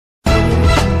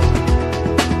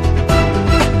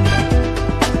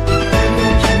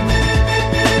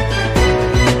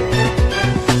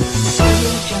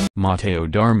Matteo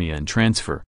Darmian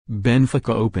transfer.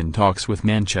 Benfica open talks with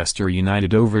Manchester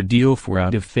United over deal for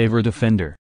out-of-favour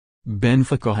defender.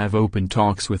 Benfica have open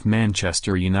talks with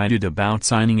Manchester United about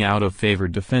signing out-of-favour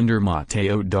defender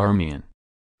Matteo Darmian.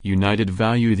 United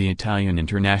value the Italian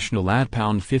international at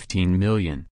 £15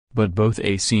 million, but both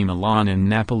AC Milan and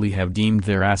Napoli have deemed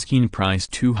their asking price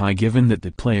too high given that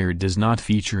the player does not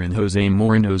feature in Jose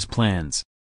Mourinho's plans.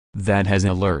 That has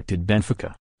alerted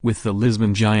Benfica, with the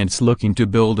Lisbon Giants looking to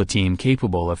build a team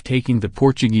capable of taking the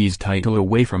Portuguese title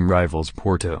away from rivals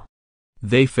Porto.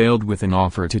 They failed with an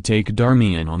offer to take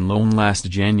Darmian on loan last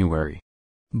January.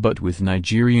 But with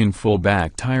Nigerian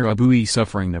fullback Tyra Bui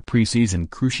suffering a pre-season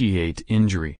cruciate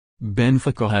injury,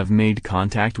 Benfica have made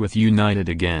contact with United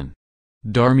again.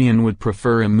 Darmian would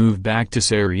prefer a move back to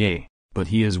Serie A, but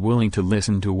he is willing to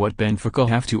listen to what Benfica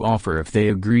have to offer if they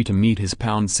agree to meet his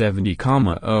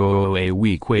 £70,000 a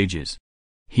week wages.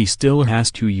 He still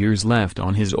has 2 years left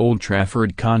on his Old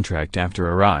Trafford contract after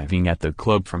arriving at the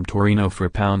club from Torino for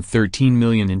 £13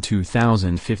 million in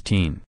 2015.